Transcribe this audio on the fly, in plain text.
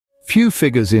Few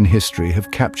figures in history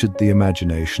have captured the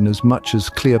imagination as much as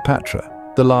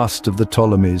Cleopatra, the last of the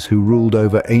Ptolemies who ruled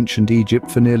over ancient Egypt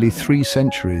for nearly 3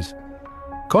 centuries.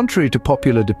 Contrary to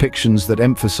popular depictions that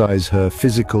emphasize her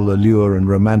physical allure and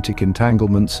romantic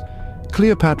entanglements,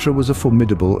 Cleopatra was a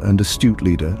formidable and astute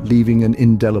leader, leaving an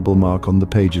indelible mark on the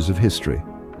pages of history.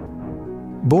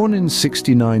 Born in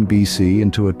 69 BC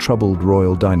into a troubled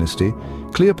royal dynasty,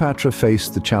 Cleopatra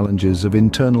faced the challenges of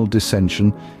internal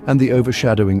dissension and the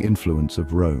overshadowing influence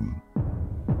of Rome.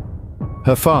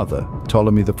 Her father,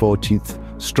 Ptolemy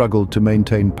XIV, struggled to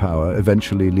maintain power,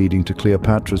 eventually leading to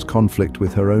Cleopatra's conflict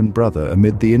with her own brother.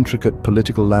 Amid the intricate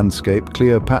political landscape,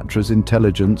 Cleopatra's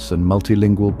intelligence and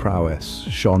multilingual prowess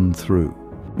shone through.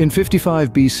 In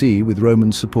 55 BC, with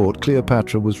Roman support,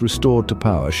 Cleopatra was restored to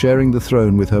power, sharing the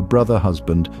throne with her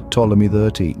brother-husband, Ptolemy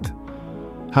XIII.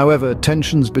 However,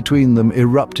 tensions between them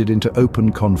erupted into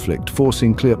open conflict,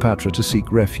 forcing Cleopatra to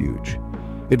seek refuge.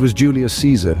 It was Julius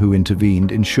Caesar who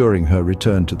intervened, ensuring her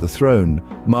return to the throne,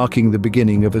 marking the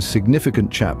beginning of a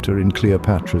significant chapter in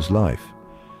Cleopatra's life.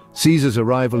 Caesar's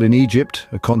arrival in Egypt,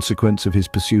 a consequence of his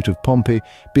pursuit of Pompey,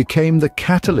 became the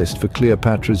catalyst for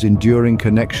Cleopatra's enduring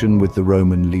connection with the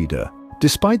Roman leader.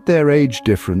 Despite their age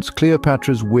difference,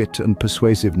 Cleopatra's wit and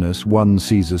persuasiveness won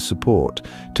Caesar's support.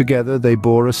 Together they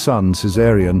bore a son,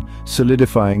 Caesarion,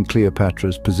 solidifying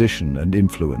Cleopatra's position and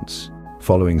influence.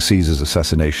 Following Caesar's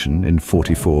assassination in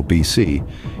 44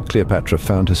 BC, Cleopatra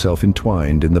found herself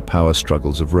entwined in the power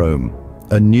struggles of Rome.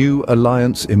 A new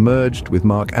alliance emerged with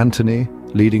Mark Antony,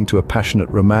 leading to a passionate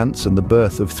romance and the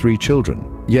birth of 3 children.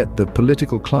 Yet the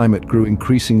political climate grew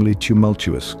increasingly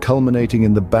tumultuous, culminating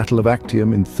in the Battle of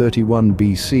Actium in 31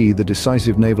 BC. The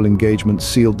decisive naval engagement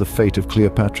sealed the fate of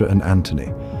Cleopatra and Antony.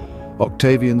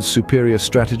 Octavian's superior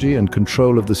strategy and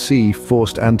control of the sea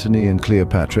forced Antony and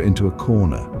Cleopatra into a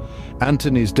corner.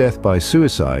 Antony's death by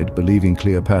suicide, believing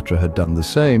Cleopatra had done the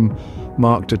same,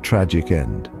 marked a tragic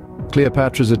end.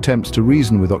 Cleopatra's attempts to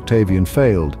reason with Octavian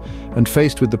failed, and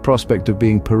faced with the prospect of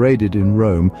being paraded in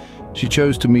Rome, she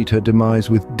chose to meet her demise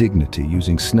with dignity,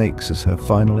 using snakes as her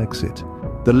final exit.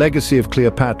 The legacy of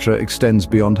Cleopatra extends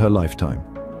beyond her lifetime.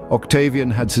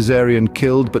 Octavian had Caesarion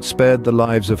killed but spared the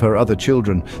lives of her other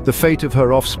children. The fate of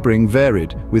her offspring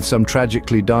varied, with some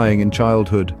tragically dying in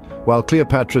childhood, while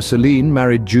Cleopatra Selene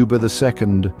married Juba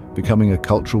II, becoming a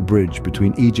cultural bridge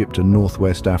between Egypt and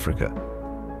northwest Africa.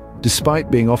 Despite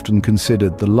being often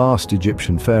considered the last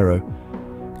Egyptian pharaoh,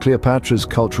 Cleopatra's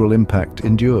cultural impact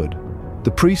endured. The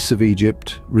priests of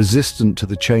Egypt, resistant to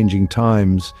the changing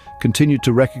times, continued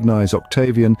to recognize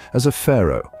Octavian as a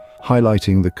pharaoh,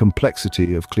 highlighting the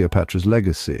complexity of Cleopatra's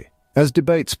legacy. As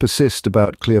debates persist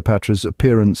about Cleopatra's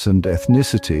appearance and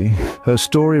ethnicity, her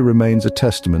story remains a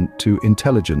testament to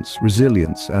intelligence,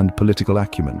 resilience, and political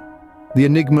acumen. The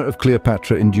enigma of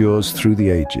Cleopatra endures through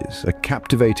the ages, a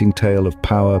captivating tale of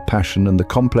power, passion, and the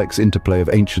complex interplay of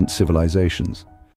ancient civilizations.